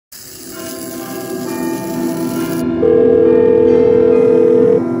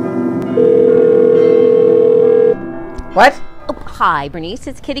What? Oh, hi, Bernice.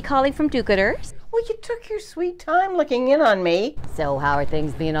 It's Kitty calling from Do-Gooders. Well, you took your sweet time looking in on me. So how are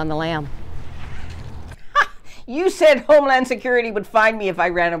things being on the lam? You said Homeland Security would find me if I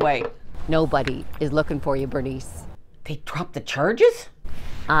ran away. Nobody is looking for you, Bernice. They dropped the charges?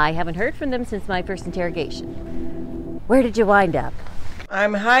 I haven't heard from them since my first interrogation. Where did you wind up?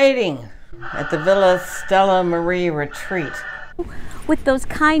 I'm hiding at the Villa Stella Marie retreat. With those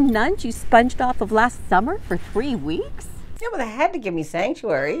kind nuns you sponged off of last summer for 3 weeks? Yeah, but they had to give me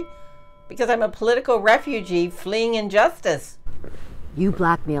sanctuary because I'm a political refugee fleeing injustice. You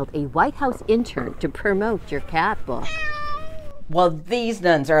blackmailed a White House intern to promote your cat book. Well, these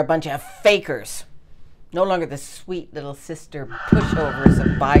nuns are a bunch of fakers. No longer the sweet little sister pushovers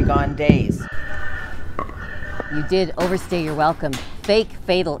of bygone days. You did overstay your welcome, fake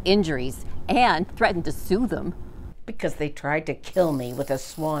fatal injuries, and threatened to sue them. Because they tried to kill me with a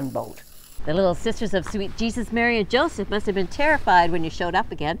swan boat. The little sisters of sweet Jesus, Mary, and Joseph must have been terrified when you showed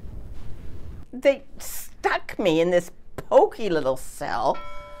up again. They stuck me in this poky little cell,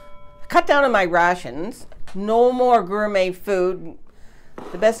 cut down on my rations, no more gourmet food.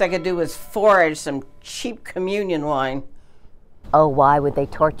 The best I could do was forage some cheap communion wine. Oh, why would they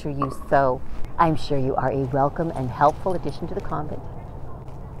torture you so? I'm sure you are a welcome and helpful addition to the convent.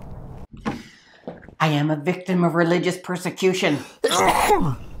 I am a victim of religious persecution.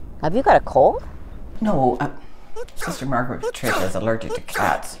 Have you got a cold? No, Sister Margaret Patricia is allergic to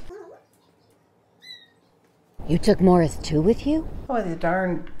cats. You took Morris too with you? Oh, the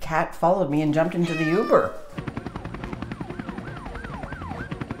darn cat followed me and jumped into the Uber.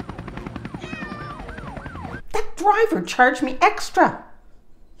 That driver charged me extra.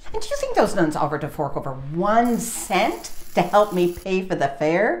 And do you think those nuns offered to fork over 1 cent to help me pay for the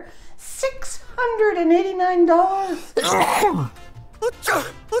fare? $689.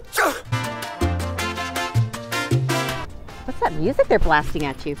 What's that music they're blasting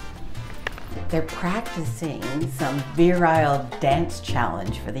at you? They're practicing some virile dance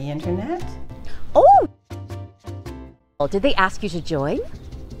challenge for the internet. Oh! Did they ask you to join?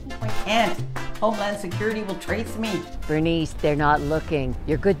 I can't. Homeland Security will trace me. Bernice, they're not looking.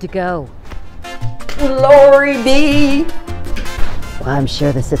 You're good to go. Glory be! Well, I'm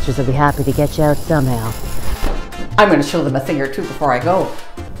sure the sisters will be happy to get you out somehow. I'm going to show them a thing or two before I go.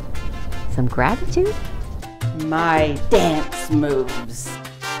 Some gratitude? My dance moves.